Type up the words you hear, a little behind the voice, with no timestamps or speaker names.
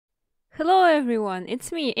Hello everyone,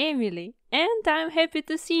 it's me, Emily, and I'm happy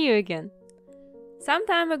to see you again. Some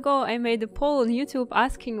time ago I made a poll on YouTube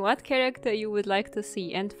asking what character you would like to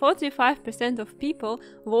see, and 45% of people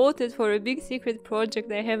voted for a big secret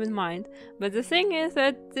project I have in mind. But the thing is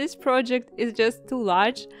that this project is just too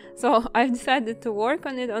large, so I've decided to work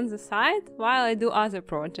on it on the side while I do other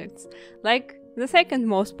projects. Like the second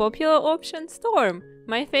most popular option, Storm,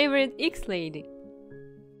 my favorite X-Lady.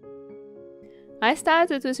 I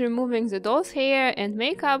started with removing the doll's hair and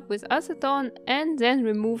makeup with acetone and then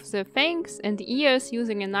removed the fangs and ears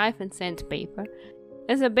using a knife and sandpaper.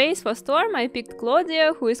 As a base for Storm I picked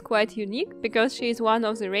Claudia, who is quite unique because she is one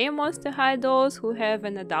of the rare Monster High dolls who have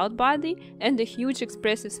an adult body and a huge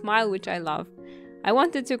expressive smile, which I love. I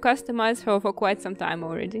wanted to customize her for quite some time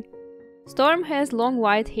already. Storm has long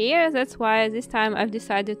white hair, that's why this time I've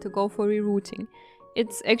decided to go for rerooting.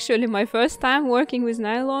 It's actually my first time working with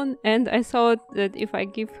nylon, and I thought that if I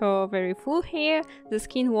give her very full hair, the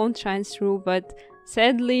skin won't shine through, but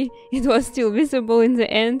sadly, it was still visible in the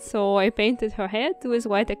end, so I painted her head with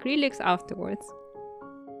white acrylics afterwards.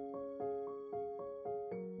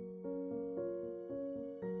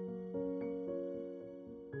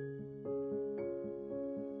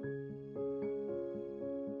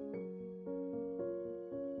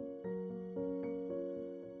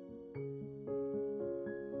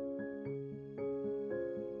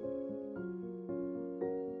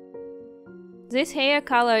 This hair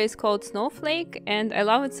color is called Snowflake, and I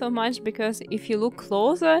love it so much because if you look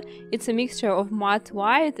closer, it's a mixture of matte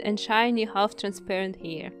white and shiny half-transparent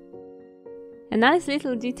hair. A nice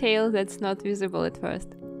little detail that's not visible at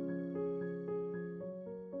first.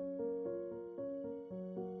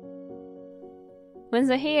 When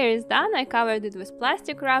the hair is done, I covered it with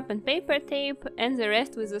plastic wrap and paper tape and the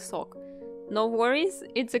rest with a sock. No worries,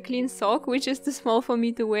 it's a clean sock, which is too small for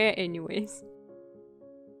me to wear anyways.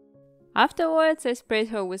 Afterwards, I sprayed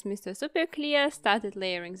her with Mr. Super Clear, started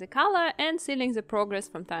layering the color and sealing the progress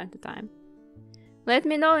from time to time. Let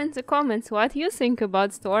me know in the comments what you think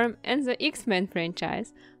about Storm and the X-Men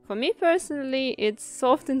franchise. For me personally, it's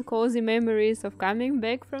soft and cozy memories of coming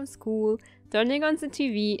back from school, turning on the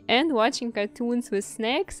TV and watching cartoons with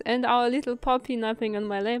snacks and our little puppy napping on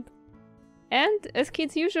my lap. And, as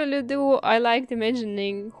kids usually do, I liked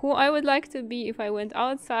imagining who I would like to be if I went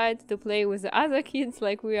outside to play with the other kids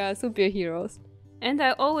like we are superheroes. And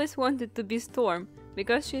I always wanted to be Storm,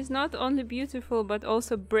 because she's not only beautiful but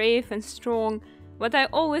also brave and strong, what I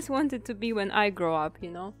always wanted to be when I grow up,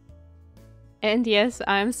 you know. And yes,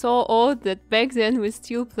 I'm so old that back then we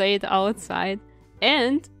still played outside.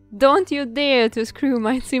 And don't you dare to screw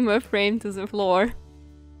my Zimmer frame to the floor.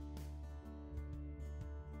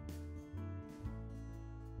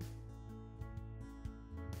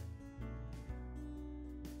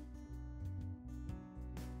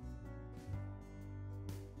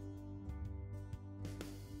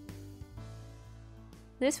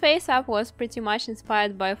 This face-up was pretty much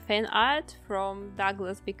inspired by fan art from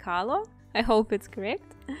Douglas Bicalo. I hope it's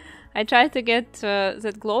correct. I tried to get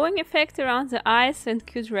that glowing effect around the eyes and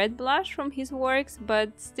cute red blush from his works,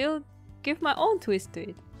 but still give my own twist to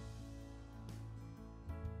it.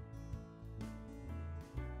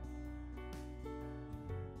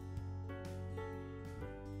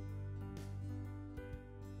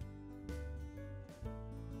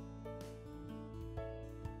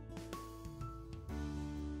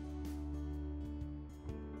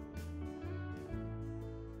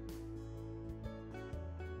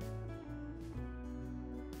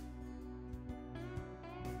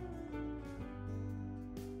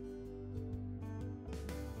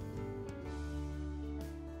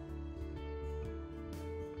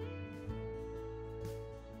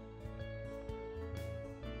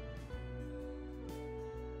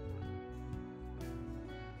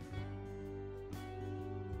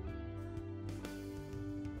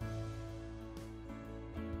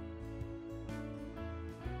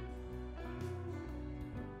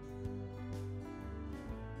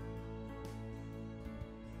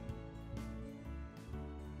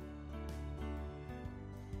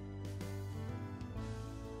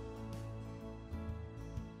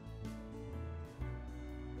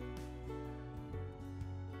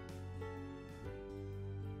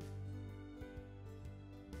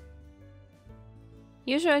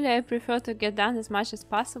 Usually I prefer to get done as much as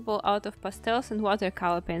possible out of pastels and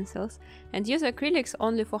watercolor pencils, and use acrylics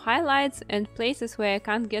only for highlights and places where I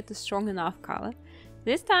can't get a strong enough color.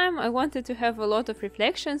 This time I wanted to have a lot of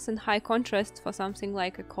reflections and high contrast for something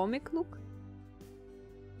like a comic look.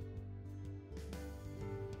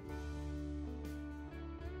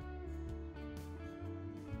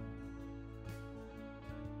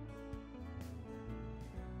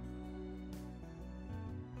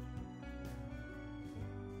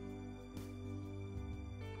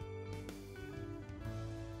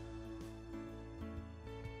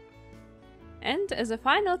 And as a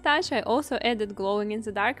final touch, I also added glowing in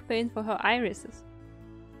the dark paint for her irises.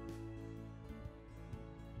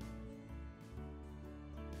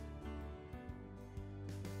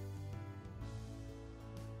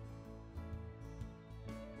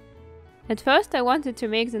 At first I wanted to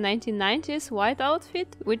make the 1990s white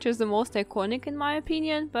outfit, which is the most iconic in my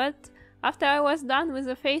opinion, but after I was done with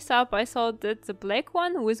the face up I thought that the black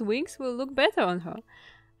one with wings will look better on her.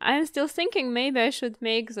 I'm still thinking maybe I should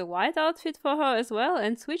make the white outfit for her as well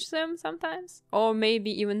and switch them sometimes. Or maybe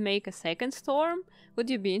even make a second Storm. Would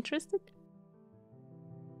you be interested?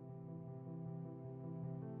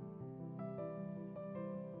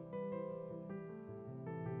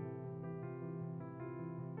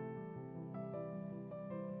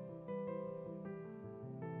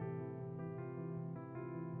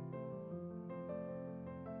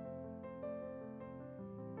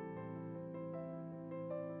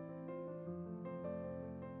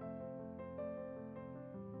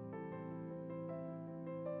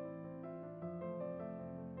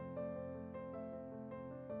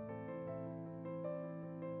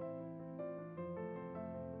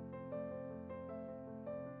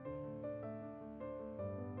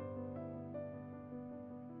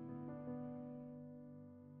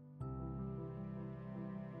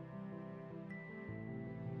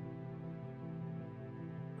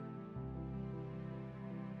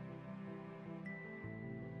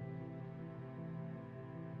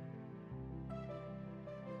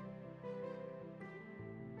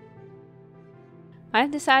 I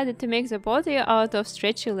decided to make the body out of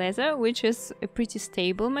stretchy leather, which is a pretty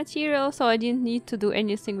stable material, so I didn't need to do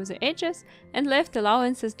anything with the edges, and left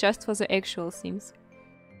allowances just for the actual seams.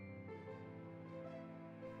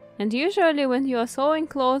 And usually when you are sewing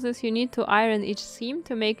clothes you need to iron each seam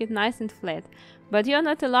to make it nice and flat, but you're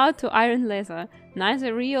not allowed to iron leather,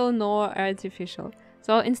 neither real nor artificial.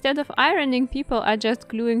 So instead of ironing, people are just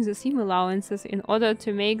gluing the seam allowances in order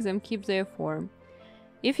to make them keep their form.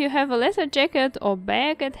 If you have a leather jacket or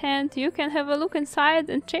bag at hand, you can have a look inside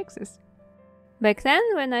and check this. Back then,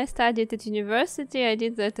 when I studied at university, I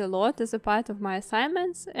did that a lot as a part of my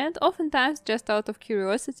assignments, and oftentimes just out of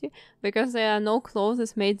curiosity, because there are no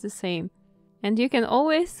clothes made the same. And you can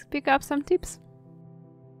always pick up some tips.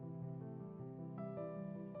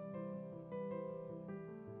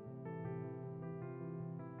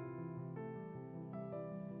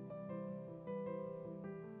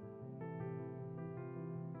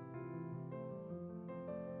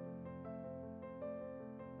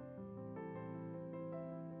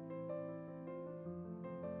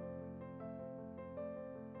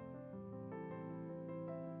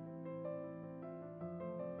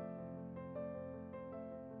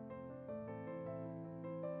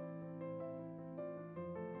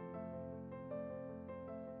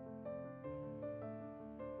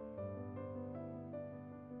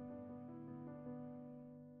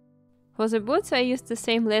 For the boots I used the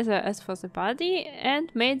same leather as for the body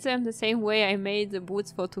and made them the same way I made the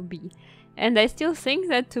boots for 2B. And I still think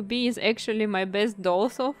that 2B is actually my best doll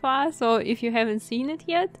so far, so if you haven't seen it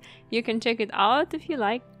yet, you can check it out if you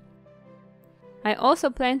like. I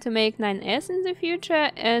also plan to make 9S in the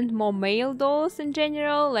future and more male dolls in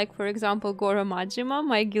general, like for example Goro Majima,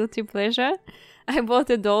 my guilty pleasure. I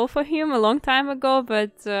bought a doll for him a long time ago,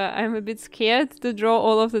 but I'm a bit scared to draw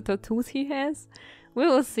all of the tattoos he has. We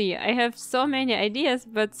will see. I have so many ideas,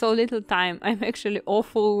 but so little time. I'm actually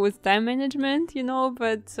awful with time management, you know,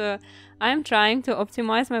 but I'm trying to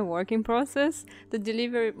optimize my working process to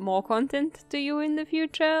deliver more content to you in the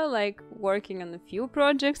future, like working on a few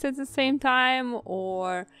projects at the same time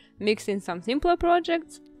or mixing some simpler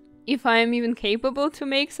projects. If I am even capable to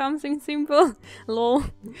make something simple. Lol.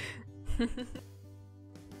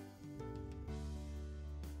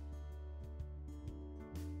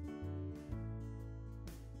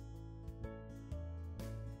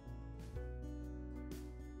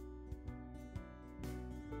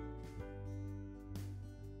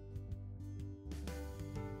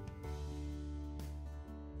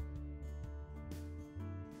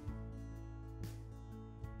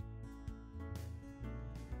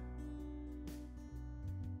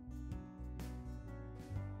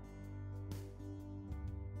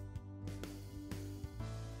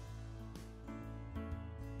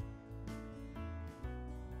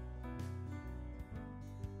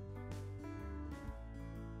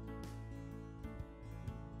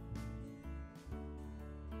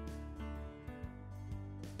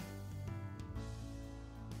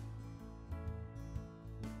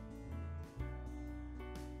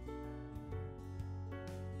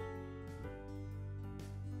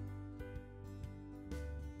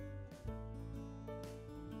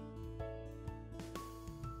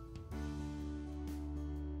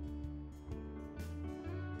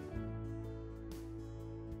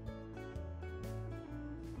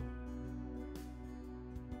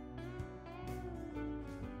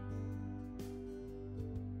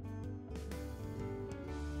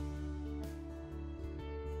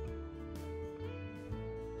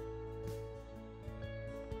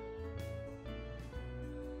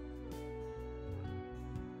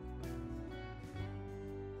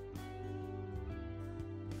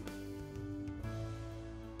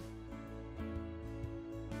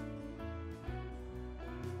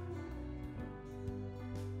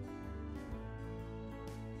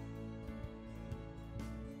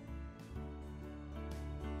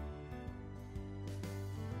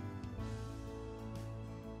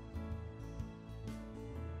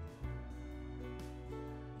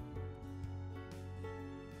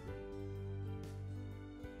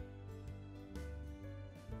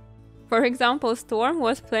 For example, Storm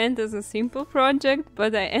was planned as a simple project,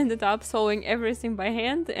 but I ended up sewing everything by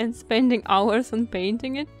hand and spending hours on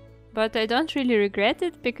painting it. But I don't really regret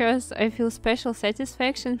it because I feel special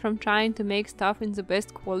satisfaction from trying to make stuff in the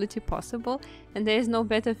best quality possible, and there is no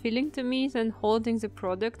better feeling to me than holding the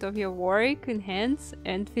product of your work in hands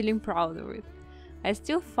and feeling proud of it. I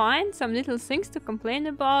still find some little things to complain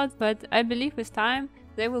about, but I believe with time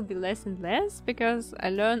they will be less and less because I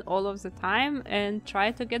learn all of the time and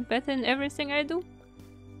try to get better in everything I do.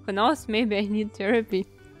 Who knows, maybe I need therapy.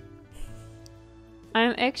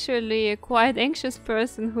 I'm actually a quite anxious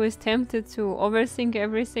person who is tempted to overthink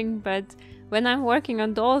everything, but when I'm working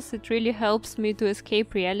on dolls it really helps me to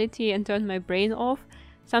escape reality and turn my brain off.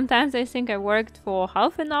 Sometimes I think I worked for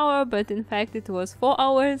half an hour, but in fact it was 4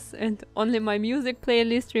 hours, and only my music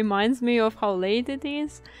playlist reminds me of how late it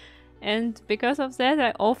is. And because of that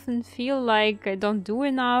I often feel like I don't do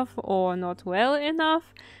enough or not well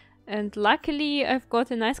enough. And luckily I've got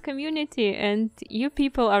a nice community, and you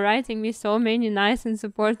people are writing me so many nice and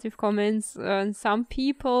supportive comments, and some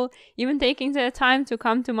people even taking their time to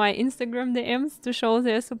come to my Instagram DMs to show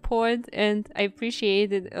their support, and I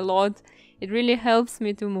appreciate it a lot. It really helps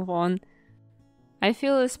me to move on. I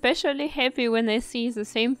feel especially happy when I see the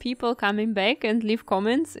same people coming back and leave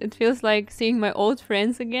comments. It feels like seeing my old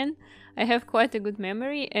friends again. I have quite a good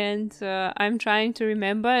memory, and I'm trying to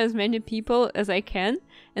remember as many people as I can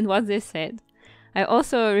and what they said. I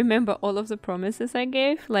also remember all of the promises I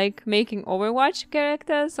gave, like making Overwatch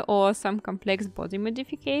characters or some complex body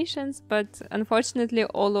modifications, but unfortunately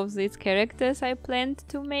all of these characters I planned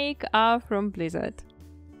to make are from Blizzard.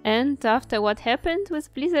 And after what happened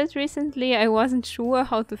with Blizzard recently, I wasn't sure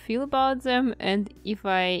how to feel about them and if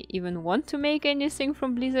I even want to make anything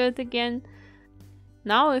from Blizzard again.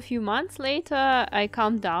 Now, a few months later, I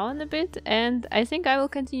calmed down a bit and I think I will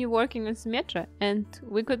continue working on Symmetra, and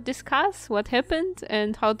we could discuss what happened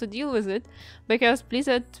and how to deal with it, because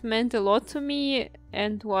Blizzard meant a lot to me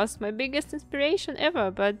and was my biggest inspiration ever,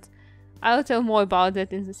 but I'll tell more about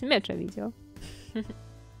that in the Symmetra video.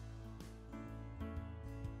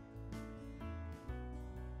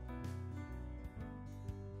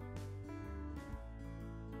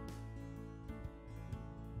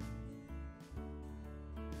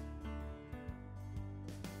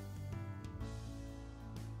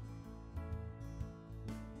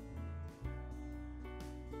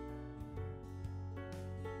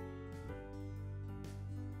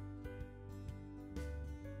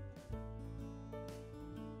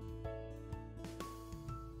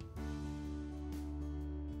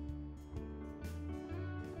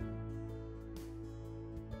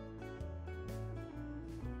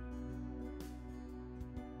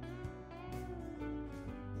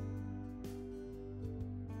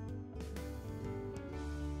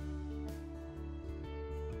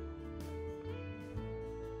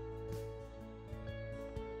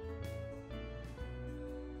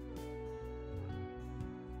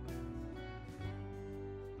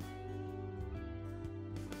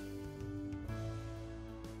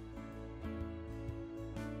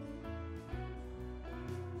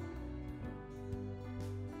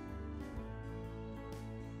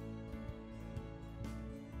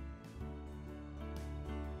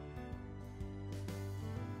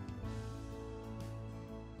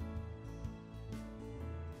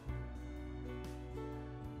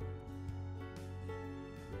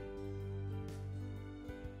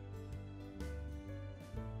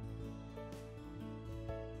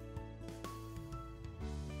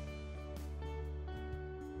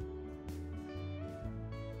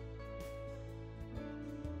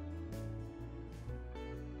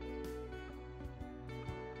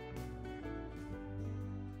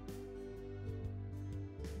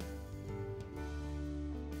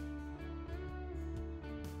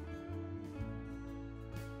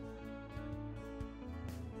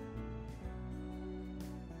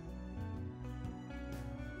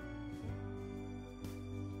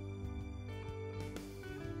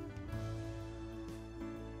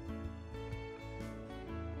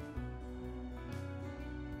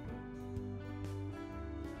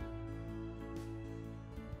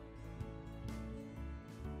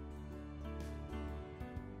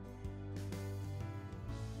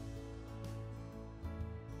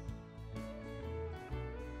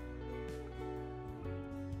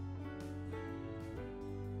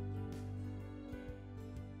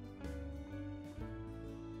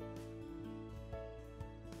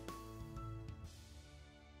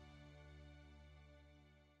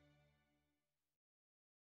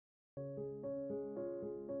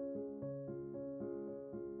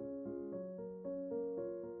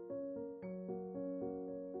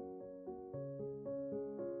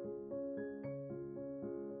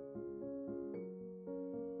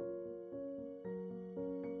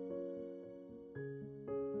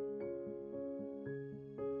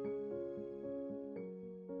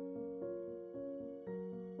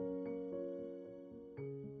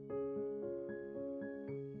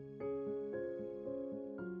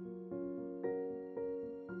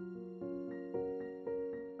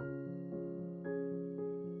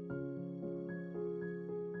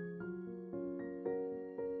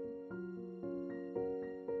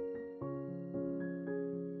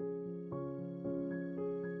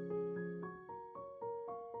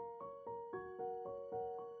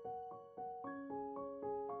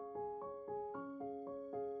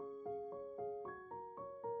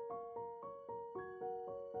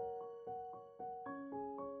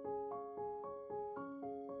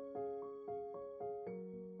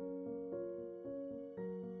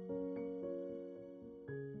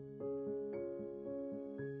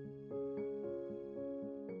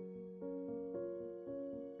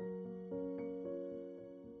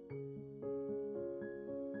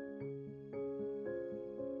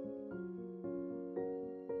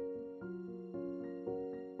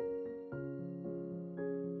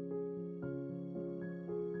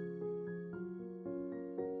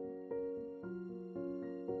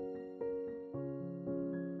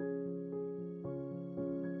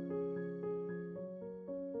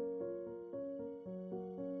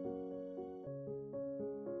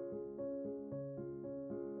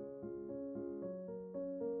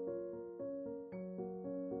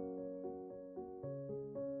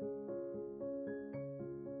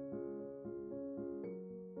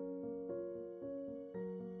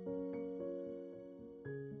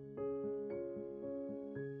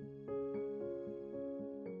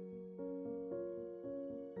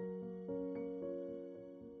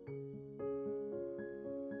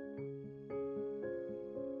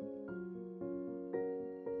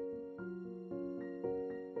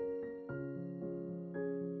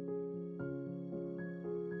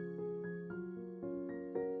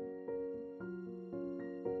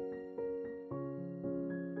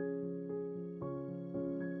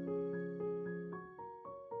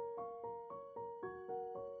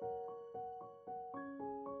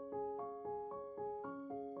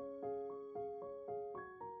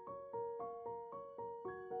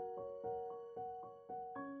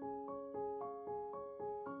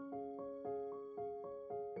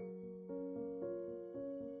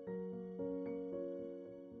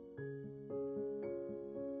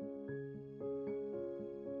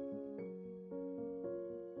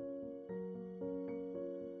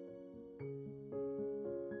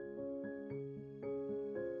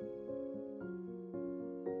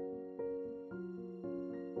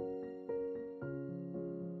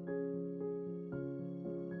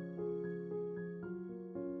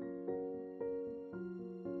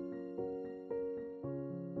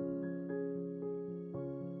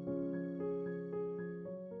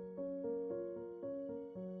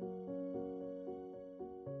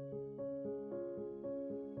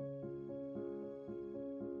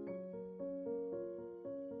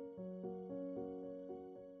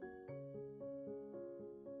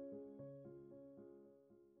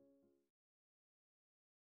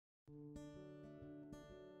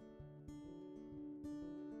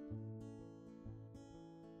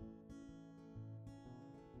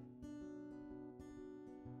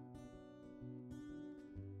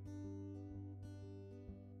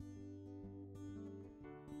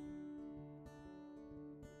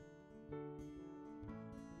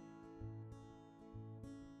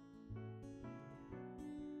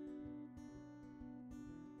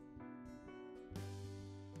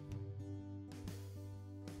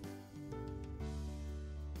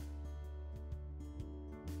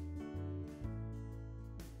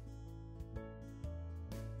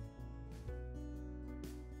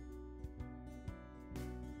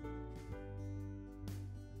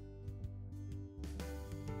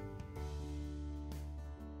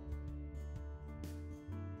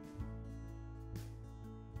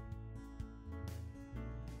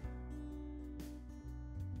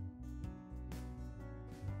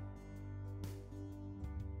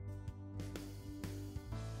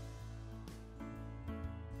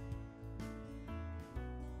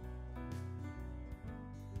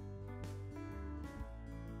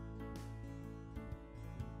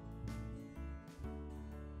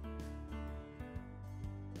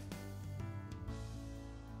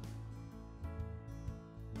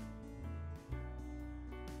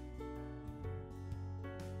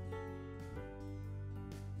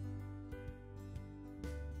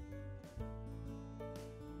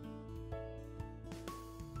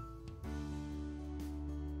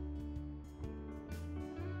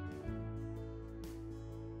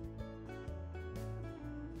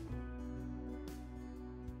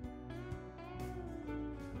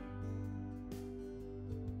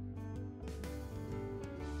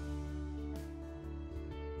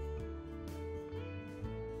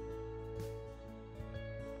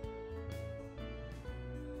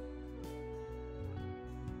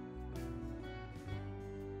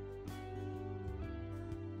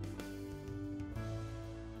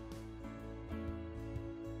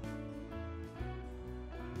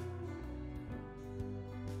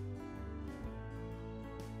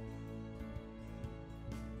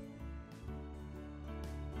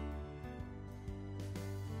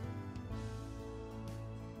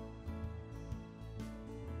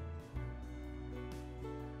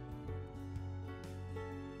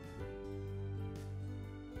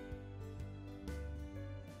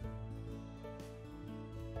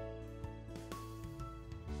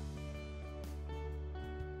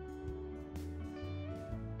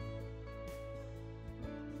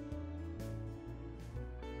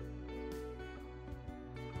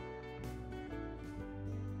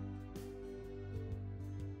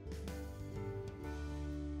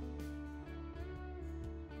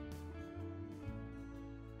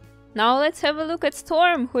 Now let's have a look at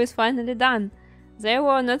Storm, who is finally done. There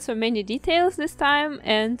were not so many details this time,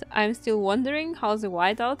 and I'm still wondering how the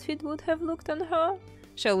white outfit would have looked on her.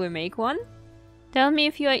 Shall we make one? Tell me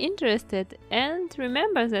if you are interested, and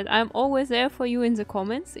remember that I'm always there for you in the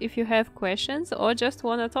comments if you have questions or just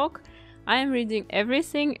wanna talk. I'm reading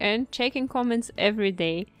everything and checking comments every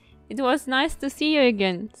day. It was nice to see you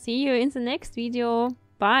again. See you in the next video.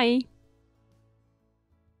 Bye!